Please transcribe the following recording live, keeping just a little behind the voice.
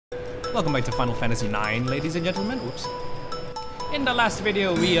Welcome back to Final Fantasy IX, ladies and gentlemen. Oops. In the last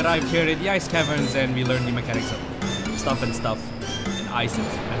video, we arrived here at the ice caverns and we learned the mechanics of stuff and ice and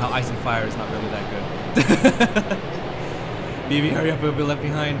how ice and fire is not really that good. Baby, hurry up, we'll be left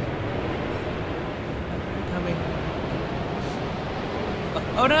behind. I'm coming.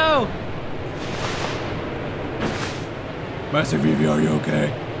 Oh no! Master Vivi, are you okay?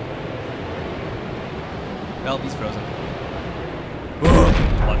 Well, he's frozen.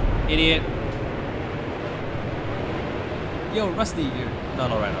 What idiot. Yo, Rusty, you're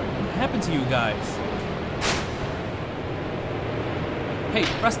not alright, are you? What happened to you guys? Hey,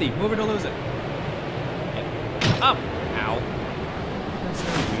 Rusty, move it or lose it. Yeah. Up! Ow. That's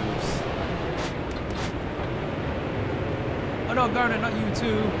no use. Oh no, Garnet, not you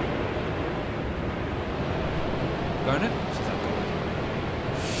too. Garnet? She's not going.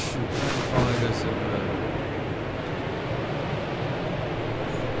 Shoot, I'm following this over.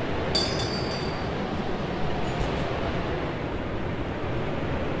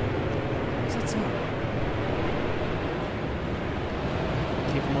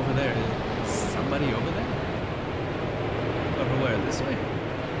 Came from over there. Is somebody over there? Over where? This way?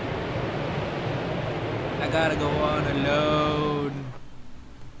 I gotta go on alone.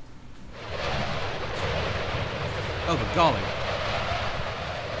 Oh, but golly.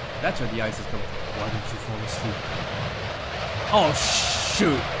 That's where the ice is coming from. Why didn't you fall asleep? Oh,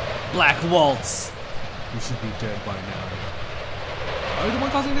 shoot. Black Waltz. You should be dead by now. Are you the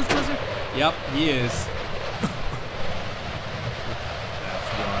one causing this blizzard? Yep, he is.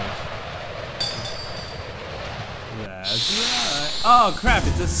 That's right. Oh crap,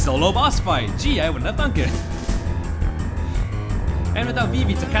 it's a solo boss fight. Gee, I wouldn't have thunk it. And without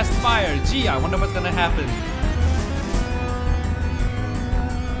Vivi to cast fire. Gee, I wonder what's gonna happen.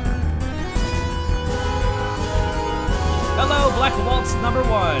 Hello, Black Waltz number 1.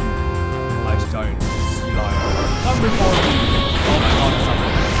 Ice Giant, Sea Lion. Number 4. Oh my god, it's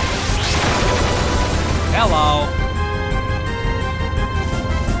something. Hello.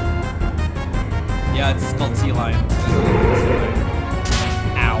 Yeah, it's called Sea Lion.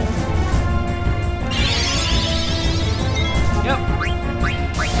 Ow. Yep.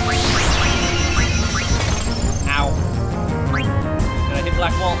 Ow. Did I hit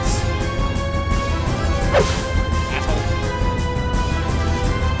Black Waltz? Asshole.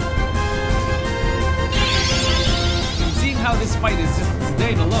 Seeing how this fight is just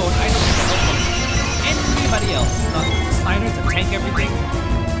staying alone, I don't think I help anybody else. Not Steiner to tank everything.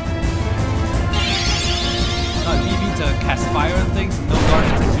 Vivi to cast fire and things, no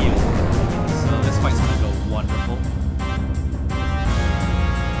Garnet to heal. So this fight's gonna go wonderful.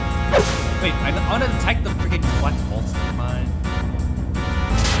 Wait, I wanna attack the freaking Black Bolts, never mind.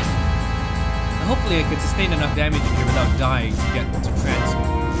 And hopefully I can sustain enough damage in here without dying to get to transfer.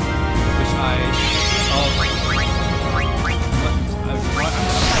 Which I... Oh.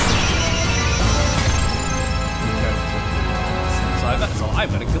 So I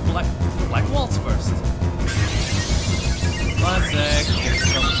better kill Black Waltz first. One sec.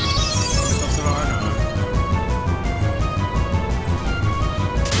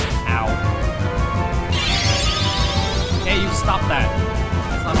 Ow. Hey, you stop that.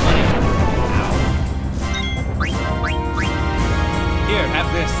 That's not funny. Ow. Here, have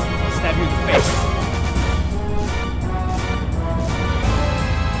this. I'll stab you in the face.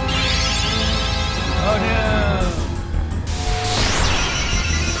 Oh no.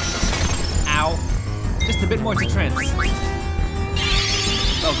 Ow. Just a bit more to trance.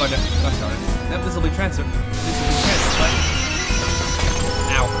 Oh god, gosh darn it. Yep, this will be transfer. This will be transfer, but...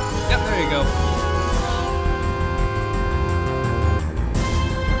 Ow. Yep, there you go.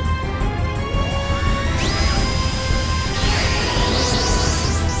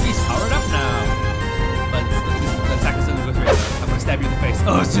 He's powered up now. But the attack is gonna go through. I'm gonna stab you in the face.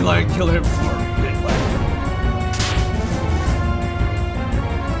 Oh, Sea Lion, kill him for a bit like.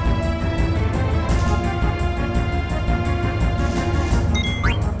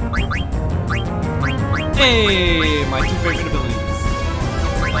 Hey, my two favorite abilities.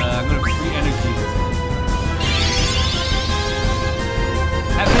 I'm gonna free energy.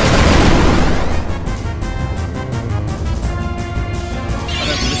 Have it.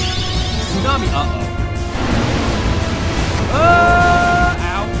 Tsunami. Uh-oh.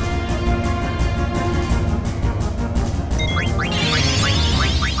 Ow.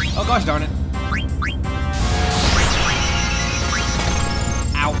 Oh gosh darn it.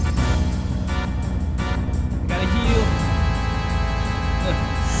 Ow. Gotta heal.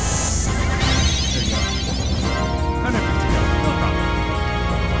 There you go. 150 mil, no problem.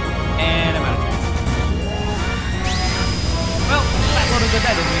 And I'm out of tanks. Well, that one was good,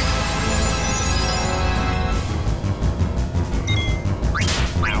 didn't we?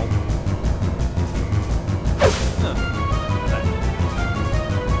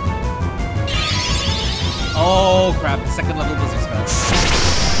 second level blizzard spell. It's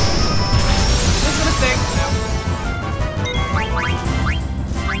gonna stay.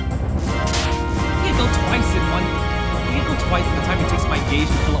 You can go twice in one. You can go twice in the time it takes my gauge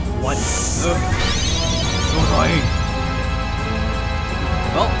to fill up once. Ugh. So annoying.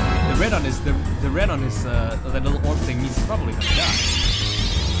 Well, the red on his that little orb thing means he's probably gonna die.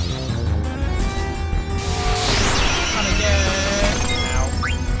 Come again. Ow.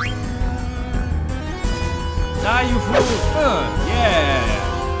 Die, you fool! Yeah!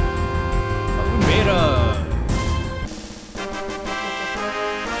 But we made it!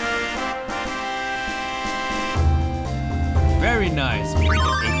 Very nice. We get 80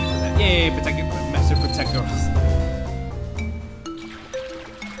 for that. Yay! Master Protector.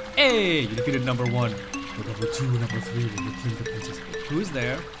 Hey! You defeated number 1. But number 2 and number 3 will reclaim the princess. Who is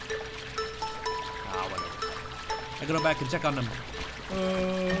there? Ah, whatever. I gotta go back and check on them.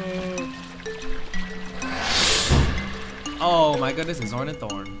 Oh my goodness, it's Zorn and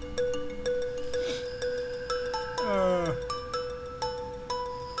Thorn.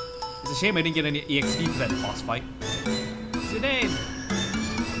 It's a shame I didn't get any EXP for that boss fight. What's your name?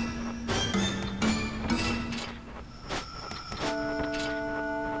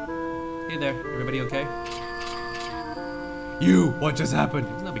 Hey there, everybody okay? You! What just happened?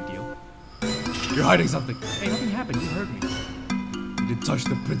 It's no big deal. You're hiding something. Hey, nothing happened, you heard me. You didn't touch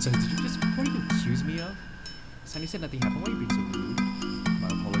the princess. Did you just, what do you accuse me of? Sunny said nothing happened. Why are you being so rude? My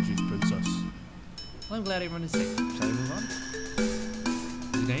apologies, princess. Well, I'm glad everyone is safe. Shall we move on?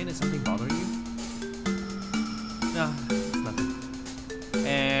 Zidane, is something bothering you? No, it's nothing.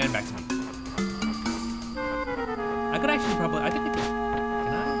 And back to me. I could actually probably, I think I could. Can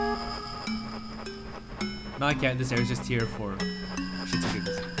I? No, I can't. This area's just here for shits and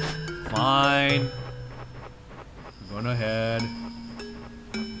giggles. Fine. I'm going ahead.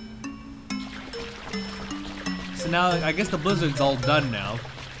 So now, I guess the blizzard's all done now.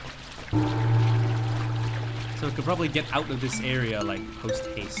 So we could probably get out of this area like post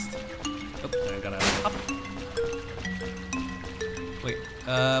haste. Oh, I gotta up. Wait,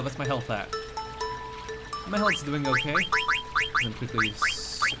 what's my health at? My health's doing okay. Then quickly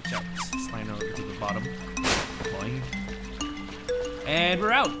switch out, slide over to the bottom. Boing. And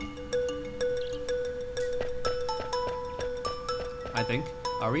we're out. I think.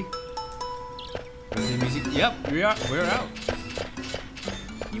 Are we? The music. Yep, we're out.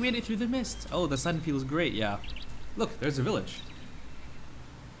 You made it through the mist. Oh, the sun feels great, yeah. Look, there's a village.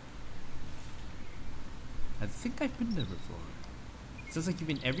 I think I've been there before. It sounds like you've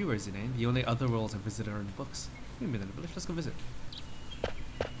been everywhere, Zidane. The only other worlds I've visited are in books. You've been in the village, let's go visit.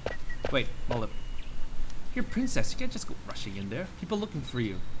 Wait, hold up. You're a princess, you can't just go rushing in there. People looking for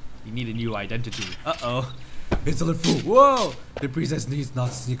you. You need a new identity. Uh-oh. Insolent fool. Whoa! The princess needs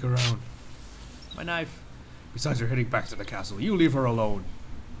not sneak around. My knife. Besides, you're heading back to the castle. You leave her alone.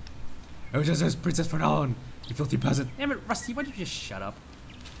 I was just as princess for now on, you filthy peasant. Damn it, Rusty, why don't you just shut up?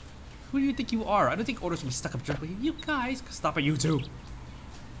 Who do you think you are? I don't think orders will be stuck up directly. You guys, stop it, you two.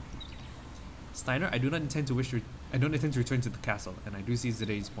 Steiner, I don't intend to return to the castle, and I do see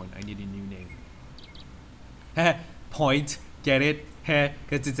Zidane's point. I need a new name. Heh, point. Get it? Heh,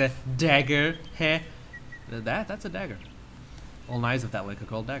 because it's a dagger. Heh. That's a dagger. All knives of that like are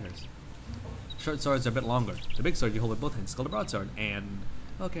called daggers. Short swords are a bit longer. The big sword you hold with both hands is called a broadsword, and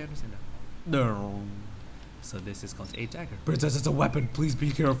okay, I understand that. No. So this is called a dagger. Princess, it's a weapon. Please be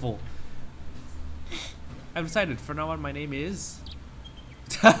careful. I've decided. For now on, my name is.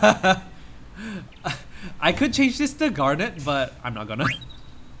 I could change this to Garnet, but I'm not gonna.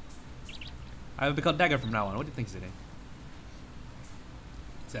 I will be called Dagger from now on. What do you think, Zidane?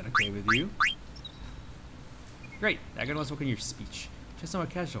 Is that okay with you? Great. Dagger knows work on your speech. Just somewhat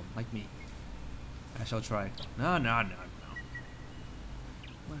casual, like me. I shall try. No.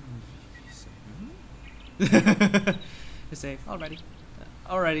 What would you say? Just say, alrighty.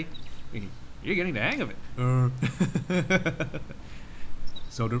 Alrighty. You're getting the hang of it.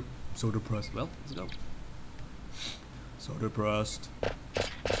 So depressed. Well, let's go. So depressed.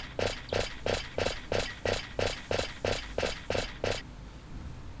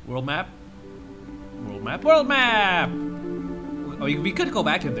 World map? World map? World map! Oh, we could go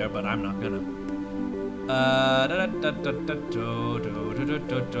back in there, but I'm not gonna.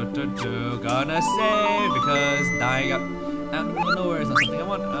 Gonna save because dying out in the middle of nowhere is not something I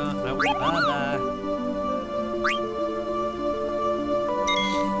want. I wanna die.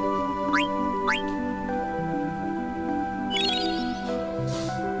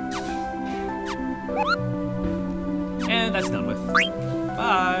 And that's done with.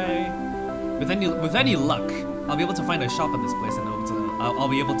 Bye. With any luck, I'll be able to find a shop in this place, and I'll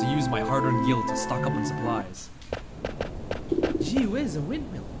be able to use my hard-earned gil to stock up on supplies. Gee whiz, a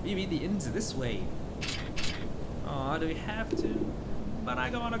windmill. Maybe the inn's this way. Aw, do we have to? But I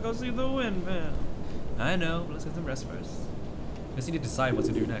wanna go see the windmill. I know, but let's get some rest first. Just need to decide what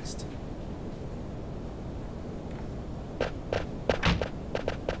to do next.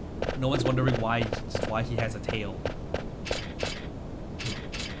 No one's wondering why he has a tail.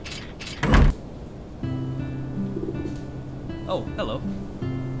 Oh, hello.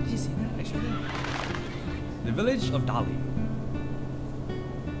 Did you see that? I sure did. The village of Dali.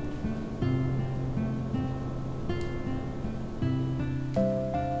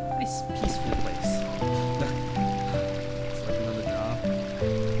 Nice, peaceful place. It's like another job.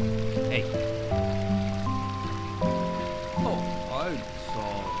 Hey. Oh, I'm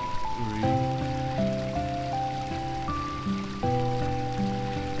sorry.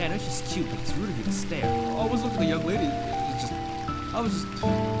 Yeah, I know she's cute, but it's rude of you to stare. I was looking at the young lady. I was just...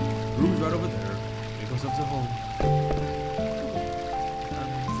 Room's right over there. It goes up to home.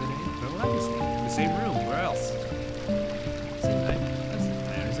 Where will I be staying? In the same room. Where else? See, I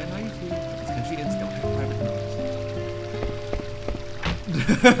understand how you feel. These country inns don't have private rooms.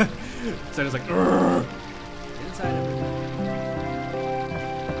 So it's like... Urgh! Get inside, everyone.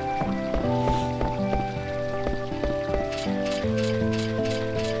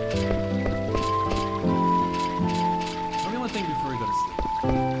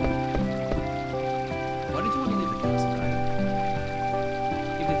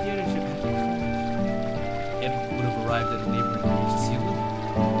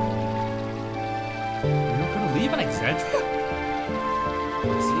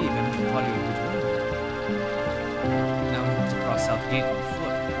 Now we have to cross South Gate on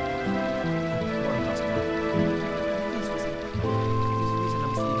foot. Or across the road. Please listen. There's a reason I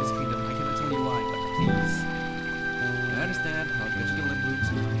must leave this kingdom. I cannot tell you why, but please. I understand. I'll get you to live roots.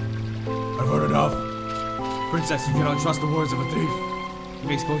 I've heard enough. Princess, you cannot trust the words of a thief. He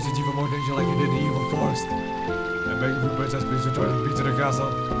may expose you to even more danger like he did in the evil forest. I beg of you, Princess, please return and be to the castle.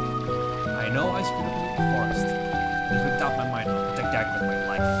 I know I screwed up in the forest. If you doubt my mind, I'll protect Dagon with my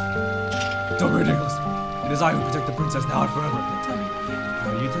life. Don't be ridiculous. It is I who protect the princess now and forever. Tell me,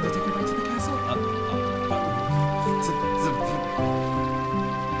 how do you intend to take her back to the castle?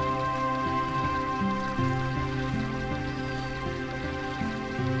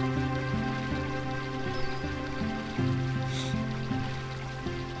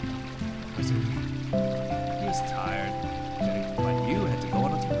 He was tired, but you had to go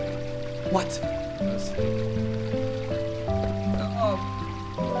on a tour. What?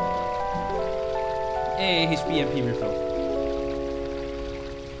 Hey, HBMP refill.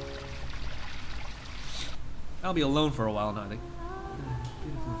 I'll be alone for a while now, I think.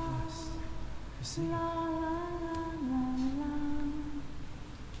 Beautiful voice. You sing.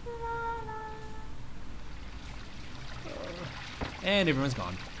 And everyone's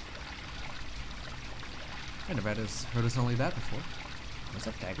gone. I never heard us only that before. What's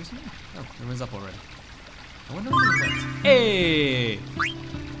up, daggers? Oh, everyone's up already. I wonder where they went. Hey!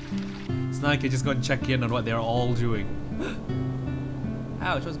 It's not like I just go and check in on what they're all doing.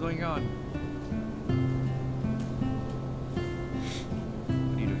 Ouch, what's going on?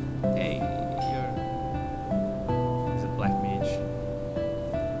 What are you doing? Hey, you're... He's a black mage.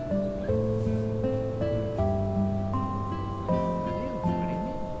 Are they avoiding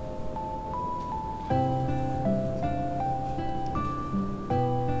me?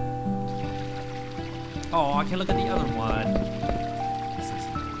 Oh, I can't look at the other one.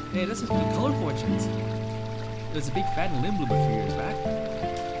 Hey, this is the color fortunes. There was a big fat limb bloom a few years back.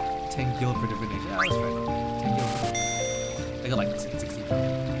 10 gil per divination. Yeah, I was right. 10 gil. I got like 60.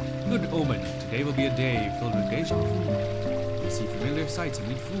 Good omen. Today will be a day filled with deja vu. You see familiar sights and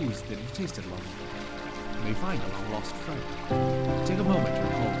meet foods that you've tasted long. You may find a long lost friend. Take a moment to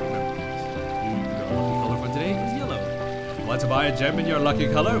recall the memories. Your lucky color for today is yellow. Want to buy a gem in your lucky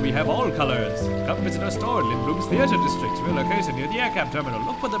color? We have all colors. Come visit our store in Lindblom's Theater District. We're located near the aircap terminal.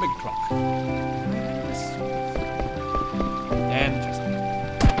 Look for the big clock. And just...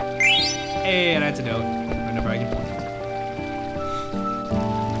 Hey, an antidote. Whenever I get one.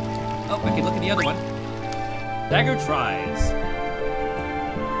 Oh, I can look at the other one. Dagger tries.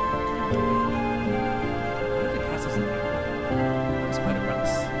 What are the castles in there? It's quite a relic.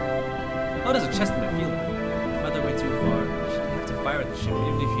 Oh, there's a chest in the field. Mother went too far. She didn't have to fire at the ship,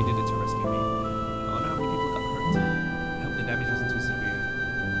 even if she did it to rescue me. I wonder how many people got hurt. I hope the damage wasn't too severe.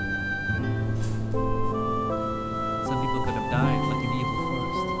 Some people could have died, like in the evil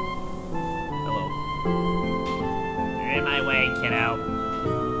forest. Hello. You're in my way, kiddo.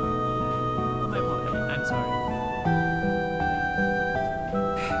 Oh, my apologies. I'm sorry.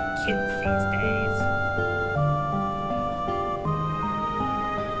 Kids these days.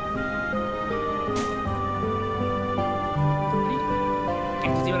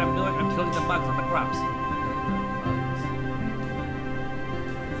 bugs on the crops.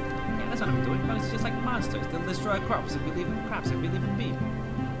 Yeah, that's what I'm doing. Bugs are just like monsters. They'll destroy crops if we leave them be.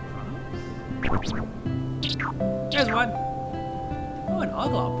 Crops? Here's one. Oh, an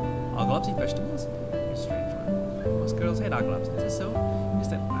oglop. Oglops eat vegetables? A strange one. Most girls hate oglops. Is this so? Is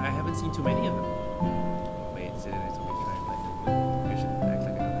that I haven't seen too many of them. Wait, it's always trying like I should act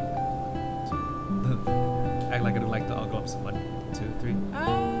like I don't like that. Act like I don't like the oglops. 1, 2, 3.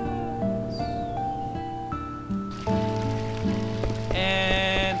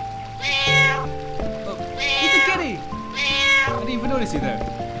 And oh, it's a kitty! I didn't even notice you there.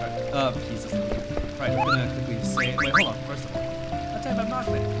 Jesus. Right, we're gonna quickly say wait, hold on, first of all. What type of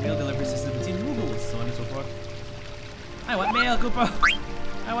magnet? Mail delivery system between Googles, so on and so forth. I want mail, Cooper!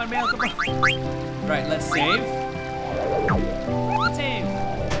 I want mail, Cooper! Right, let's save. Let's save.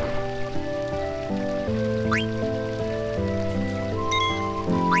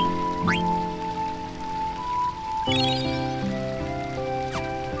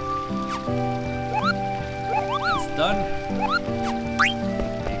 It's done.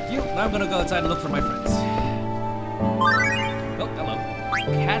 Thank you. Now I'm gonna go outside and look for my friends. Oh, hello.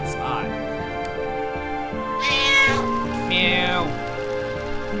 Cat's eye. Meow.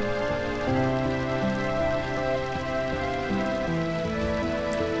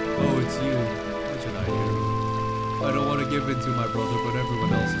 Oh, it's you. What should I do? I don't want to give in to my brother, but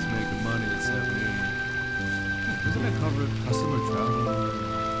everyone else is making money except me. Isn't it covered customer travel?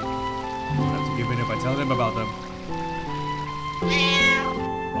 I'll have to give in if I tell them about them.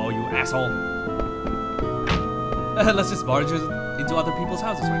 Oh, you asshole. Let's just barge into other people's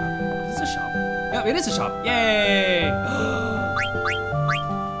houses right now. Is this a shop? Yeah, it is a shop. Yay!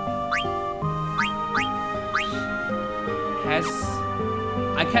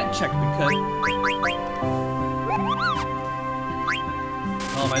 I can't check because...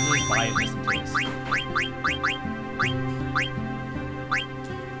 Oh, I might as well just buy it just in case.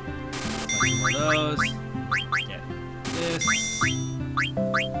 One of those. Get this.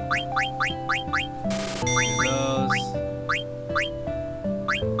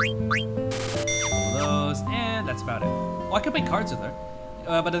 That's about it. Oh, I could make cards with her.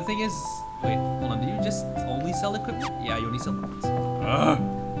 But the thing is... Wait, hold on. Do you just only sell equipment? Yeah, you only sell weapons.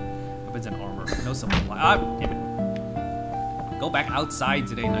 Weapons and armor. No supply. Damn it. Go back outside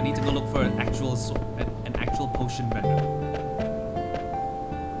today. I need to go look for an actual potion vendor.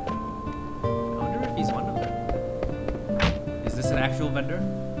 I wonder if he's one of them. Is this an actual vendor?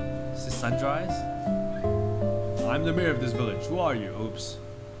 Is this Sunrise? I'm the mayor of this village. Who are you? Oops.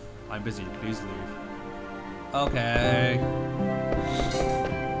 I'm busy. Please leave. Okay.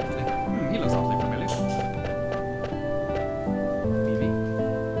 He looks awfully familiar. Maybe.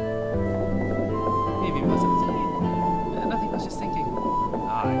 Maybe what's up? Nothing, I was just thinking.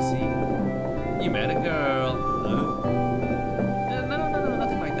 Ah, I see. You met a girl. No,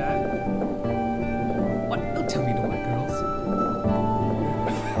 nothing like that. What? Don't tell me you don't like girls.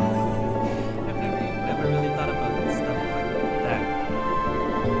 I've never really thought about stuff like that.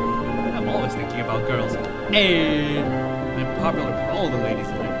 I'm always thinking about girls. Hey! I'm popular with all the ladies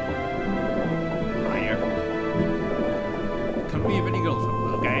in there. Liar. Can we have any girls?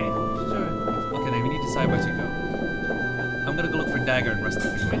 Okay. Sure. Okay, then we need to decide where to go. I'm gonna go look for Dagger and Rusty.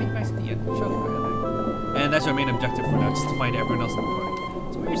 Which might back to the end. Sure, go ahead. And that's our main objective for now, just to find everyone else in the party.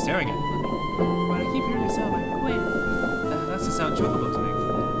 So what are you staring at? But I keep hearing the sound like, wait. That's the sound Chocobos make.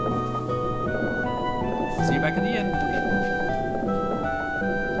 See you back at the end. Okay.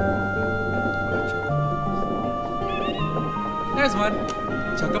 There's one.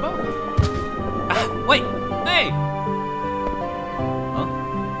 Chocobo? Ah, wait! Hey! Huh?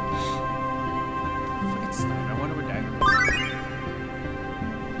 Forget Stein. I wonder where Dagger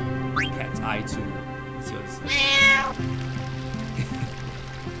is. Cat's eye too. Let's see what this is.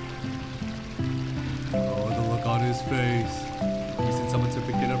 Oh, the look on his face. He said someone to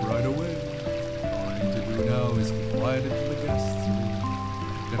pick it up right away. All I need to do now is keep quiet until the guests.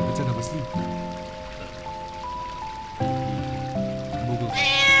 I'm gonna pretend I'm asleep.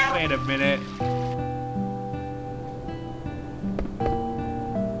 Wait a minute.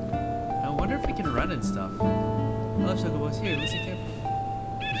 I wonder if we can run and stuff. I love Chocobos. Here, listen carefully.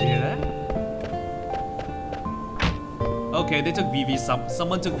 Did you hear that? Okay, they took Vivi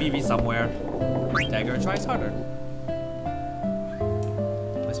someone took Vivi somewhere. Dagger tries harder.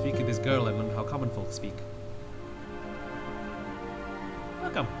 I speak to this girl and learn how common folk speak.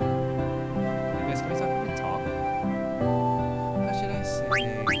 Welcome. You guys can we talk? How should I say?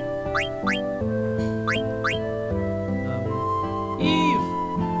 Eve!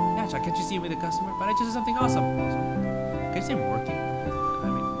 Yeah, can't you see me with a customer? But I just did something awesome. Can you say I'm working? I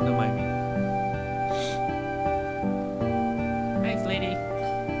mean, don't mind me.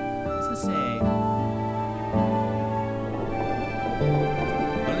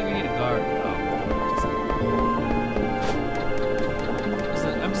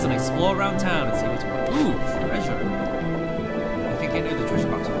 explore around town and see what's what. Ooh, treasure. I think I know the treasure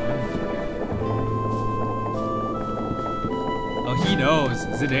box. Oh, he knows.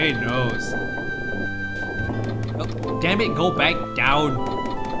 Zidane knows. Oh, damn it, go back down.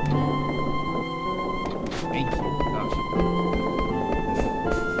 Thank you. Gosh.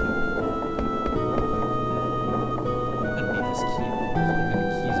 I need this key. The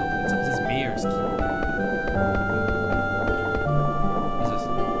key's open. It's this mayor's key. What's this?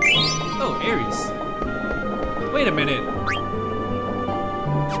 Oh, Aries. Wait a minute.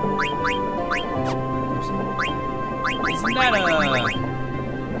 Isn't that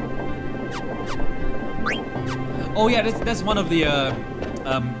oh yeah, that's one of the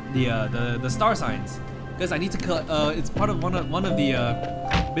star signs. Because I need to it's part of one of the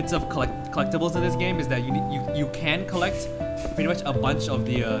bits of collectibles in this game is that you can collect pretty much a bunch of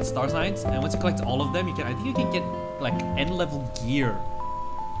the star signs, and once you collect all of them, I think you can get like N level gear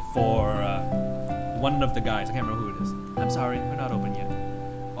for one of the guys. I can't remember who it is. I'm sorry, we're not open yet.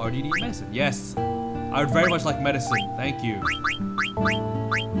 Or do you need medicine? Yes. I would very much like medicine. Thank you.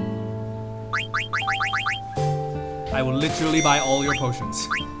 I will literally buy all your potions.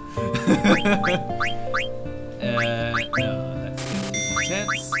 No, that's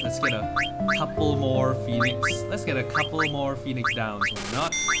intense. Let's get a couple more Phoenix. Let's get a couple more Phoenix downs. Why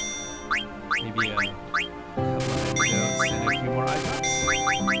not? Maybe a couple of antidotes and a few more items.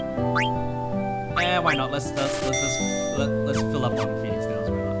 Why not? Let's fill up on Phoenix downs.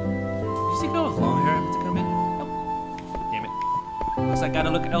 Why not? Did you see girl with long hair to come in? Nope. Damn it. Looks like I gotta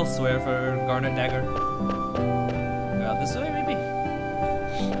look elsewhere for Garnet Dagger. This way, maybe?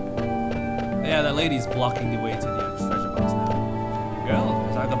 Yeah, that lady's blocking the way to the treasure box now. Girl,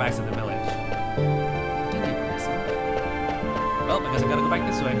 so I'll go back to the village. Well, I guess I gotta go back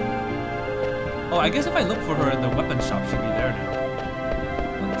this way. Oh, I guess if I look for her in the weapon shop, she'll be there now.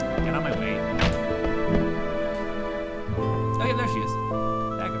 Get out of my way. Oh yeah, there she is.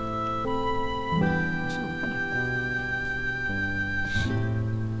 Dagger.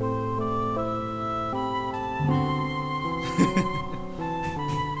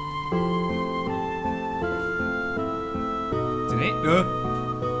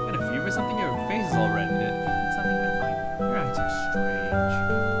 Got a fever or something? Your face is all red. It's nothing, I'm fine. Your acting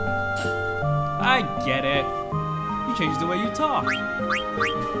strange. I get it. You changed the way you talk.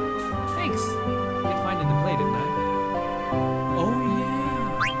 Thanks. I did find it in the play, didn't I? Oh yeah.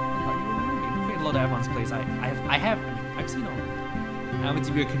 I thought you were moving. Fatal Lord Avon's place. I've seen all of them. Haven't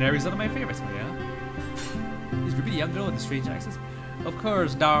to be a canary is one of my favorites. Oh yeah. Is Ruby the young girl with the strange accents? Of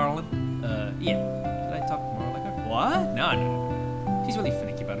course, darling. Yeah. Should I talk more like her? What? No. She's really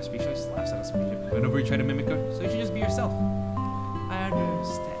finicky about her speech. She just laughs at us whenever we try to mimic her. So you should just be yourself. I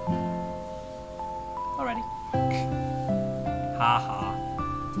understand. Alrighty. Ha ha.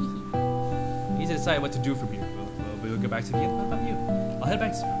 Easy to decide what to do from here. We'll go back to the inn. What about you? I'll head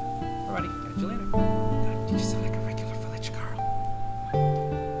back soon. Alrighty. Catch you later. God, you just sound like a regular village girl.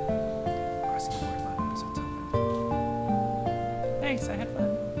 Crossing the borderline is so tough. Thanks. I had fun.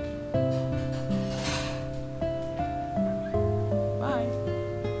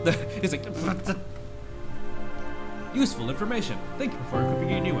 He's like, useful information. Think before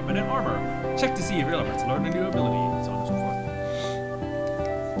equipping a new weapon and armor. Check to see if your elements learn a new ability, and so on and so forth.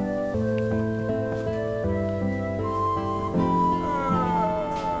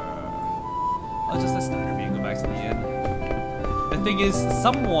 Oh, just a starter being go back to the inn. The thing is,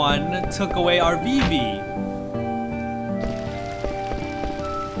 someone took away our Vivi.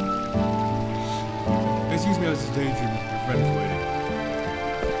 Excuse me, I was just daydreaming. Your friend is waiting.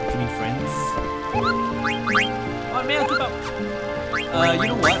 Friends. Oh man, I'll keep up. You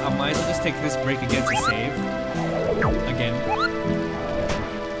know what? I might as well just take this break again to save. Again.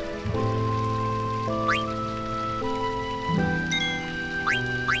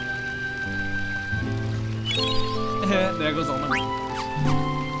 There goes all my money.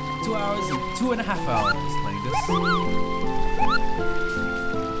 2 hours and 2.5 hours playing this.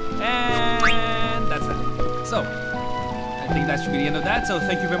 And that's it. So. I think that should be the end of that, so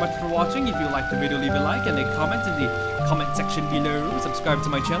thank you very much for watching. If you liked the video, leave a like and a comment in the comment section below. Subscribe to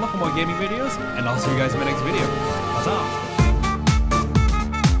my channel for more gaming videos, and I'll see you guys in my next video. Huzzah!